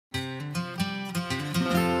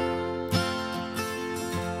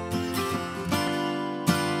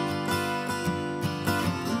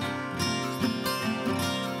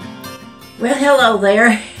Well, hello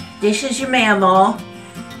there. This is your Mamaw.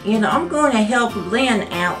 And I'm going to help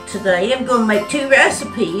Lynn out today. I'm going to make 2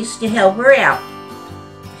 recipes to help her out.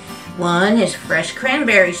 One is fresh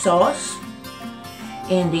cranberry sauce.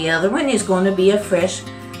 And the other one is going to be a fresh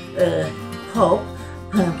pulp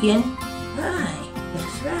pumpkin pie.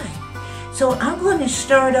 That's right. So I'm going to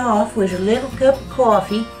start off with a little cup of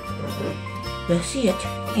coffee. That's it.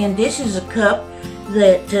 And this is a cup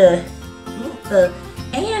that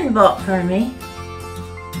Ann bought for me.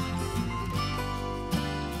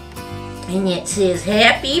 And it says,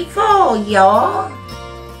 Happy Fall, y'all.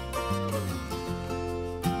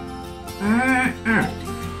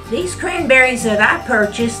 These cranberries that I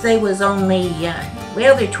purchased, they was only,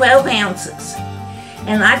 well, they're 12 ounces.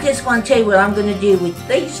 And I just want to tell you what I'm going to do with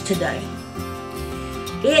these today.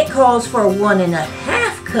 It calls for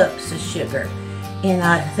 1.5 cups of sugar. And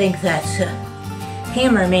I think that's,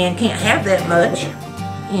 cameraman can't have that much.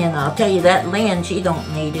 And I'll tell you that Lynn, she don't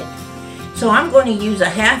need it. So I'm going to use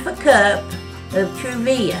 1/2 cup of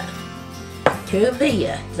Truvia.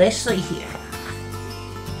 Let's see here.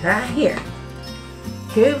 Right here.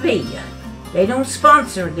 Truvia. They don't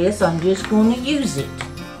sponsor this, I'm just going to use it.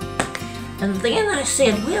 And then I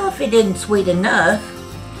said, well, if it isn't sweet enough,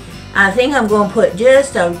 I think I'm going to put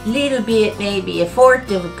just a little bit, maybe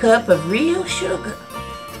 1/4 cup of real sugar.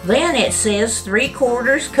 Then it says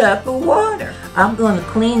 3/4 cup of water. I'm going to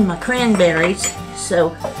clean my cranberries,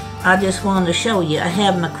 so I just wanted to show you. I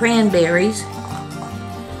have my cranberries.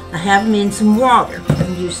 I have them in some water.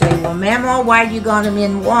 And you say, well, Mamaw, why you got them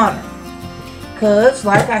in water? Because,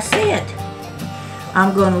 like I said,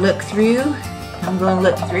 I'm going to look through. I'm going to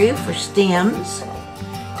look through for stems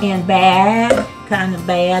and kind of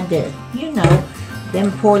bad, you know,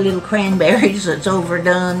 them poor little cranberries that's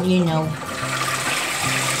overdone, you know.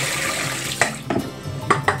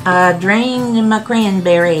 I drained my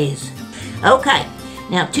cranberries. Okay,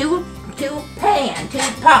 now to a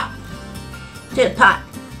pot.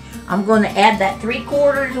 I'm going to add that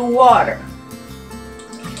 3/4 of water.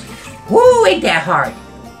 Woo, ain't that hard?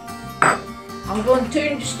 I'm going to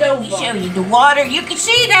turn the stove on. Let me show you the water. You can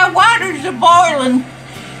see that water's boiling.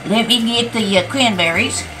 Let me get the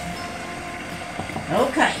cranberries.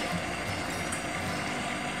 Okay.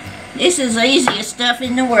 This is the easiest stuff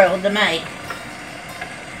in the world to make.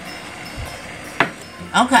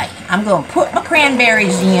 Okay, I'm going to put my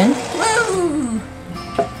cranberries in. Woo!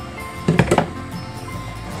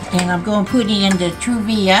 And I'm going to put in the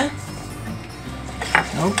Truvia.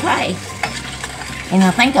 Okay. And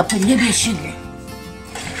I think I'll put a little bit of sugar.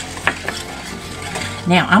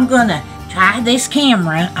 Now, I'm going to try this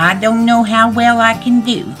camera. I don't know how well I can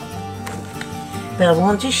do. But I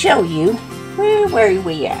want to show you. Where are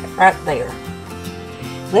we at? Right there.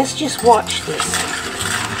 Let's just watch this.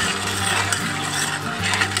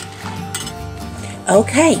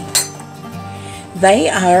 Okay, they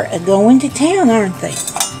are going to town, aren't they?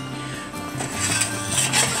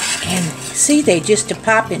 And see, they just are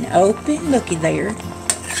popping open. Looky there.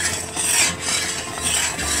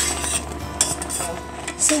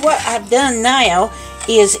 So what I've done now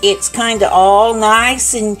is it's kind of all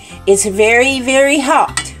nice and it's very, very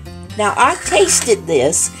hot. Now I tasted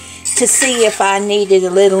this to see if I needed a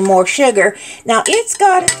little more sugar. Now it's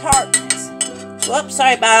got a tartness. Whoops,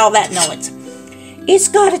 sorry about all that noise. It's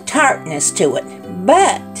got a tartness to it,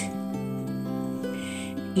 but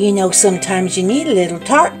you know, sometimes you need a little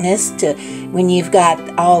tartness to when you've got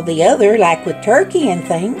all the other, like with turkey and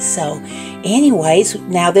things. So anyways,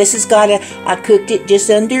 now this has got I cooked it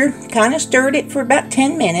just under, kind of stirred it for about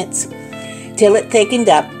 10 minutes till it thickened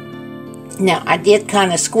up. Now I did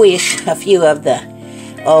kind of squish a few of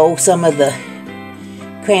some of the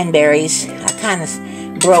cranberries. I kind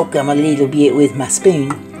of broke them a little bit with my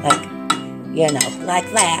spoon, like, you know,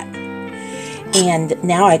 like that. And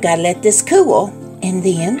now I gotta let this cool, and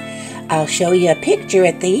then I'll show you a picture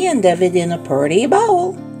at the end of it in a pretty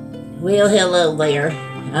bowl. Well, hello there.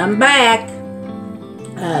 I'm back.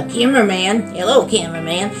 Cameraman. Hello,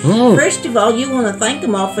 cameraman. First of all, you want to thank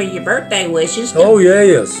them all for your birthday wishes. Oh,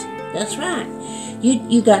 yes. That's right.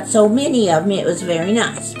 You got so many of them, it was very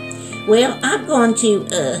nice. Well, I'm going to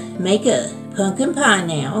make a pumpkin pie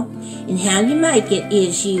now. And how you make it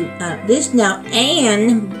is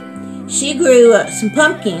Ann, she grew some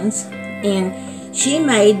pumpkins, and she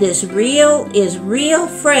made this real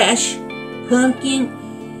fresh pumpkin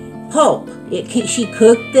pulp. She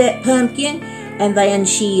cooked that pumpkin, and then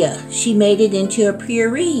she made it into a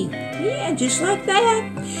puree. Yeah, just like that.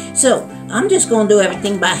 So I'm just going to do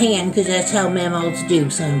everything by hand because that's how Mamaws do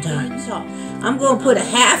sometimes. So I'm going to put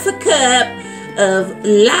 1/2 cup of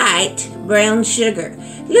light brown sugar.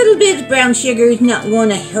 A little bit of brown sugar is not going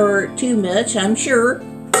to hurt too much, I'm sure.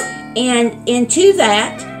 And into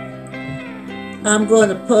that, I'm going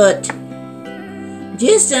to put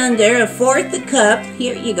just under 1/4 a cup.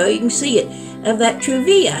 Here you go, you can see it, of that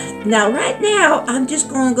Truvia. Now, right now, I'm just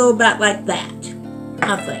going to go about like that,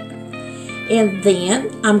 I think. And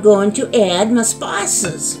then I'm going to add my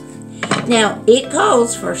spices. Now, it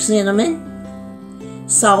calls for cinnamon,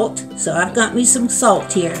 salt, so I've got me some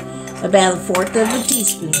salt here, about 1/4 of a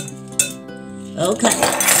teaspoon. Okay.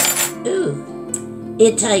 Ooh.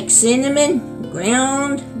 It takes cinnamon,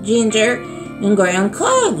 ground ginger, and ground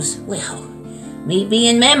cloves. Well, me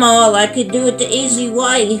being Mamaw, I could do it the easy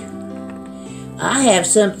way. I have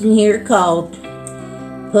something here called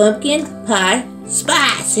pumpkin pie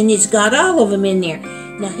spice, and it's got all of them in there.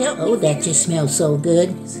 Now help me. Oh, that just smells so good.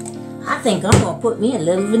 I think I'm going to put me a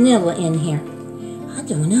little vanilla in here. I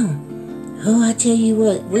don't know. Oh, I tell you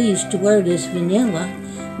what, we used to wear this vanilla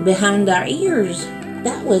behind our ears.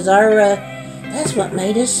 That was our, that's what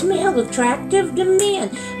made us smell attractive to men.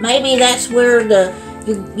 Maybe that's where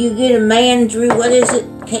you get a man through, what is it,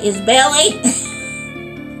 his belly?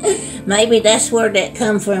 Maybe that's where that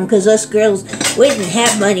come from, because us girls, we didn't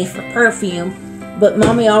have money for perfume, but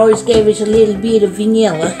Mommy always gave us a little bit of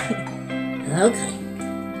vanilla. Okay.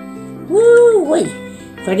 Woo-wee.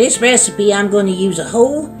 For this recipe, I'm going to use a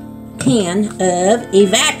whole can of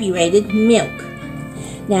evaporated milk.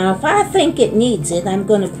 Now, if I think it needs it, I'm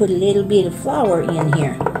going to put a little bit of flour in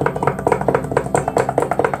here.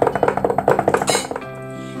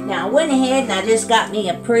 Now, I went ahead and I just got me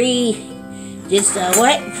a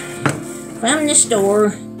what? From the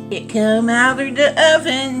store. It come out of the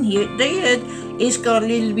oven. It did. It's got a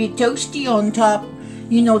little bit toasty on top.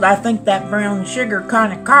 You know, I think that brown sugar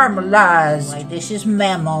kind of caramelized. Anyway, this is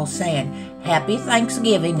Mamaw saying, Happy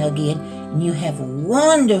Thanksgiving again, and you have a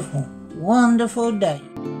wonderful, wonderful day.